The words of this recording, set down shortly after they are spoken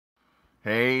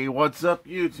Hey, what's up,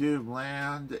 YouTube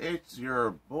land? It's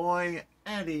your boy,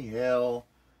 Eddie Hill,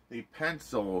 the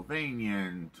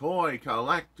Pennsylvanian toy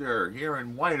collector here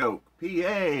in White Oak, PA.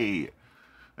 And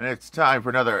it's time for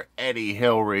another Eddie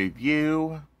Hill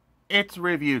review. It's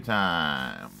review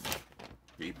time,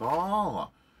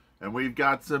 people. And we've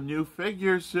got some new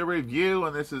figures to review,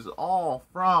 and this is all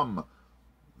from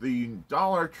the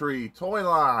Dollar Tree toy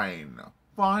line,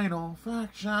 Final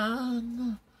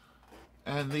Faction.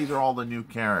 And these are all the new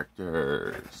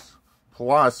characters.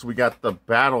 Plus, we got the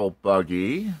battle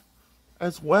buggy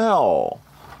as well.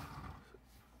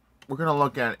 We're going to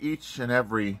look at each and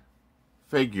every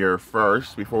figure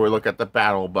first before we look at the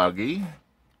battle buggy.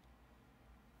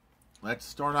 Let's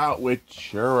start out with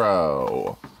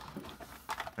Churro.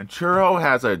 And Churro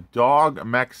has a dog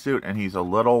mech suit, and he's a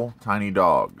little tiny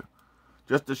dog.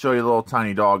 Just to show you the little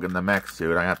tiny dog in the mech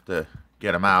suit, I have to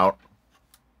get him out.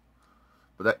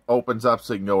 But that opens up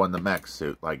so you can go in the mech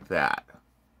suit like that.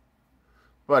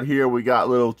 But here we got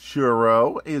little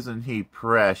Churro. Isn't he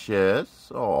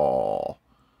precious? Oh,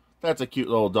 that's a cute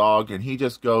little dog. And he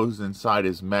just goes inside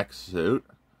his mech suit.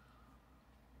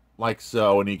 Like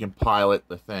so. And he can pilot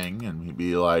the thing. And he'd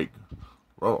be like...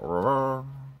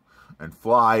 and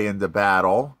fly into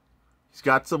battle. He's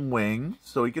got some wings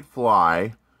so he could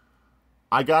fly.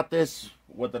 I got this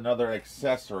with another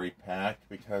accessory pack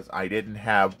because I didn't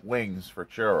have wings for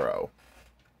Churro.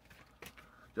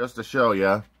 Just to show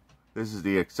you, this is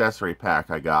the accessory pack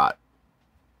I got.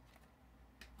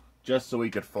 Just so he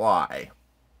could fly.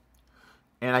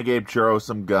 And I gave Churro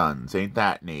some guns. Ain't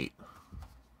that neat?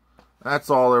 That's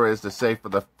all there is to say for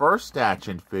the first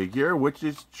action figure, which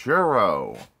is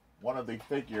Churro. One of the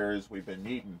figures we've been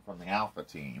needing from the Alpha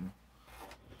team.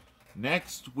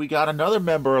 Next, we got another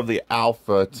member of the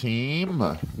Alpha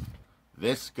team.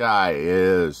 This guy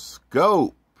is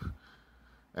Scope.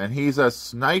 And he's a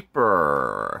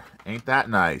sniper. Ain't that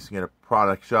nice? You get a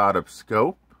product shot of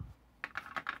Scope.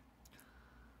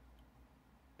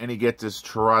 And he gets his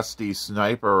trusty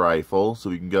sniper rifle, so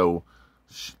he can go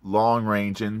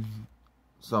long-ranging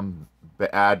some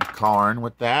bad Karn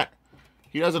with that.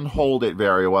 He doesn't hold it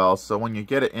very well, so when you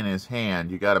get it in his hand,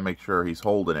 you got to make sure he's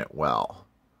holding it well.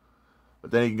 But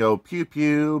then he can go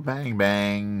pew-pew,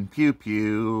 bang-bang,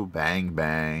 pew-pew,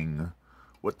 bang-bang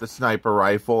with the sniper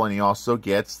rifle, and he also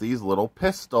gets these little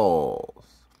pistols.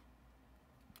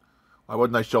 Why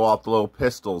wouldn't I show off the little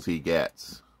pistols he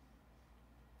gets?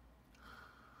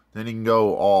 Then he can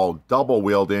go all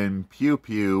double-wielding,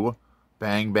 pew-pew,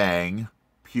 bang-bang,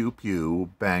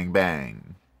 pew-pew,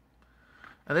 bang-bang.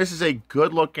 And this is a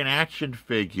good-looking action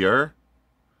figure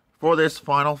for this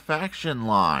Final Faction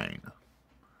line.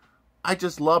 I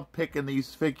just love picking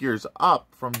these figures up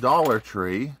from Dollar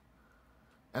Tree,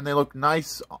 and they look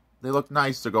nice. They look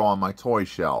nice to go on my toy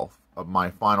shelf, of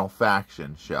my Final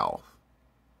Faction shelf.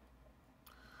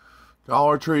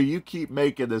 Dollar Tree, you keep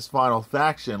making this Final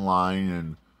Faction line,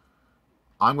 and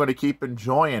I'm going to keep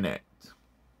enjoying it.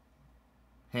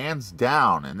 Hands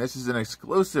down, and this is an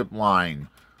exclusive line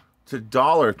to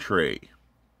Dollar Tree.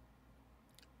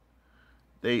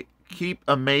 They keep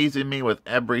amazing me with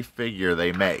every figure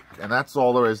they make. And that's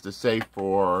all there is to say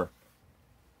for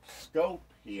Scope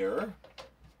here.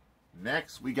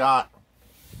 Next, we got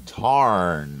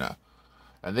Tarn.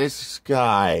 And this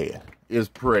guy is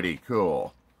pretty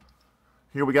cool.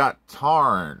 Here we got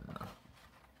Tarn.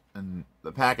 And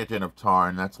the packaging of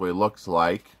Tarn, that's what he looks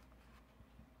like.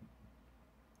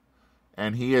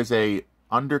 And he is a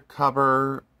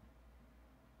undercover,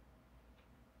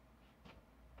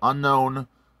 unknown.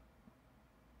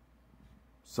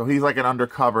 So he's like an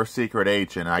undercover secret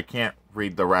agent. I can't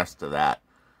read the rest of that.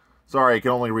 Sorry, I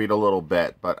can only read a little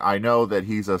bit. But I know that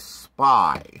he's a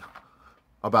spy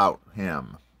about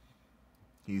him.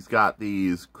 He's got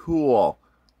these cool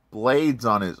blades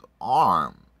on his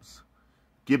arms.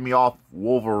 Give me off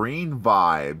Wolverine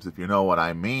vibes, if you know what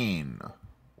I mean.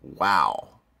 Wow.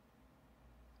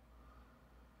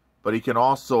 But he can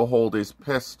also hold his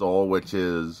pistol, which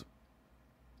is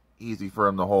easy for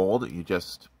him to hold. You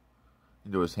just...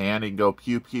 into his hand, he can go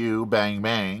pew pew, bang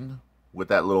bang with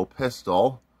that little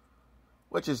pistol,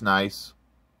 which is nice.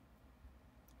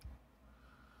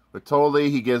 But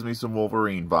totally, he gives me some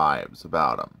Wolverine vibes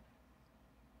about him.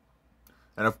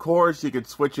 And of course, you could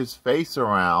switch his face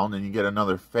around, and you get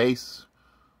another face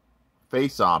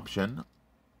option,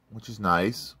 which is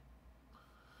nice.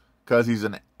 Because he's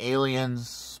an alien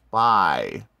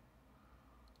spy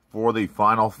for the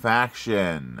Final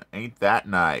Faction. Ain't that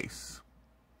nice?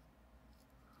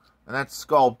 And that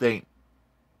sculpt ain't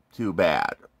too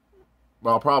bad.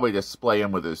 Well, I'll probably display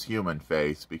him with his human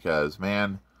face because,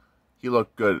 man, he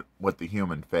looked good with the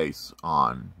human face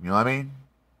on. You know what I mean?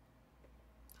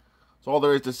 That's all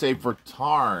there is to say for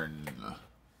Tarn.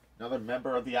 Another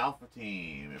member of the Alpha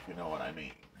Team, if you know what I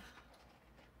mean.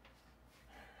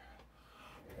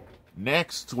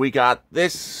 Next, we got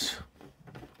this.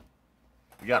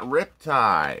 We got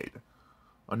Riptide.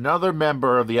 Another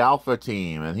member of the Alpha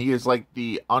Team. And he is like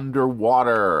the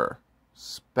underwater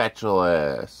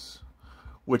specialist.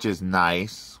 Which is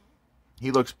nice.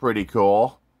 He looks pretty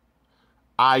cool.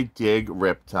 I dig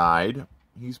Riptide.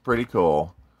 He's pretty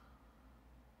cool.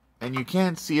 And you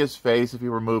can't see his face if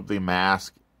you remove the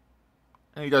mask.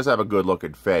 And he does have a good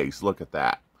looking face. Look at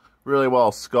that. Really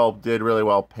well sculpted, really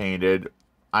well painted.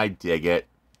 I dig it.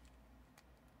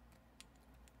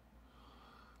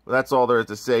 Well, that's all there is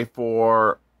to say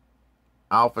for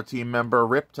Alpha Team member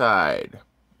Riptide.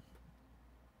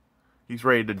 He's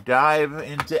ready to dive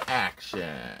into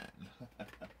action.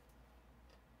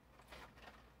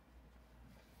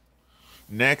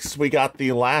 Next, we got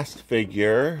the last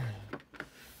figure.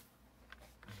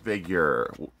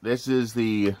 This is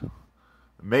the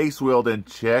mace-wielding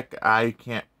chick. I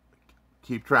can't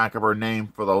keep track of her name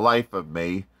for the life of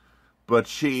me, but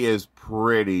she is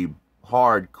pretty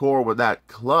hardcore with that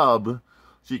club.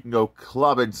 She can go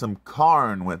clubbing some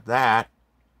Karn with that.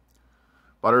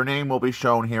 But her name will be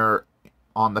shown here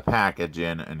on the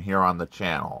packaging and here on the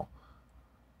channel.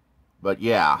 But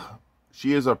yeah,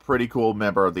 she is a pretty cool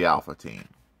member of the Alpha Team.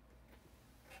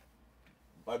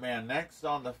 But man, next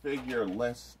on the figure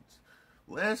list,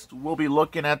 we'll be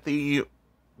looking at the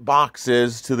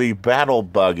boxes to the Battle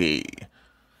Buggy,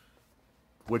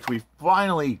 which we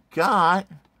finally got.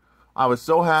 I was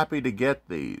so happy to get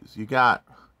these. You got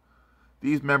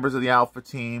these members of the Alpha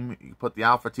Team. You put the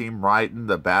Alpha Team riding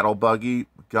the Battle Buggy,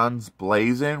 guns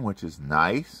blazing, which is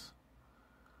nice.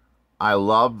 I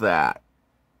love that.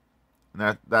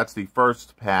 And that's the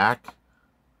first pack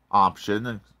option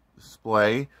and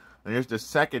display. And here's the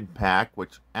second pack,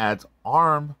 which adds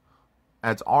armor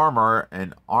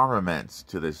and armaments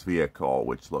to this vehicle,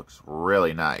 which looks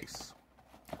really nice.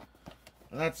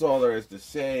 And that's all there is to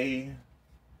say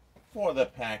for the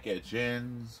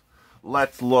package-ins.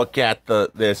 Let's look at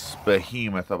this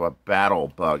behemoth of a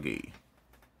Battle Buggy.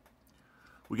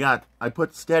 I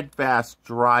put Steadfast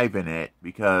Drive in it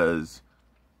because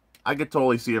I could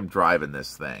totally see him driving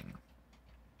this thing.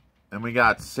 And we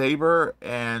got Saber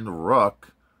and Rook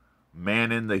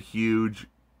manning the huge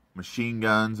machine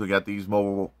guns. We got these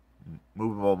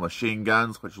movable machine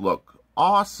guns, which look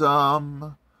awesome.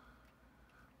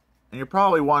 And you're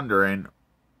probably wondering,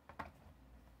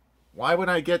 why would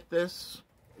I get this?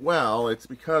 Well, it's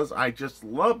because I just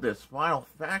love this Final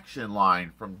Faction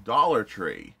line from Dollar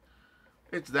Tree.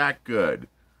 It's that good.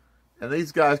 And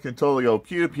these guys can totally go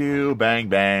pew pew, bang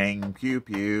bang, pew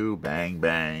pew, bang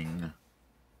bang.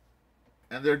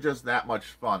 And they're just that much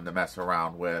fun to mess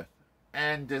around with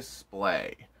and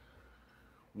display.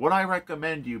 Would I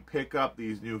recommend you pick up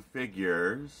these new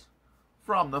figures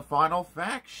from the Final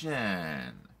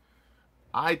Faction?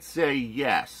 I'd say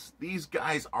yes. These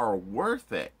guys are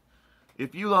worth it.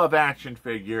 If you love action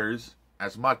figures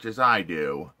as much as I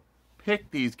do,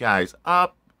 pick these guys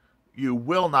up. You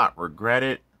will not regret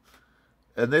it.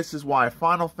 And this is why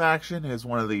Final Faction is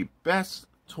one of the best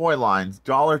toy lines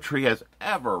Dollar Tree has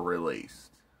ever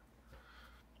released.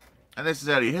 And this is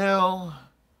Eddie Hill.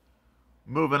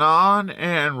 Moving on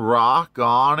and rock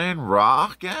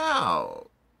out.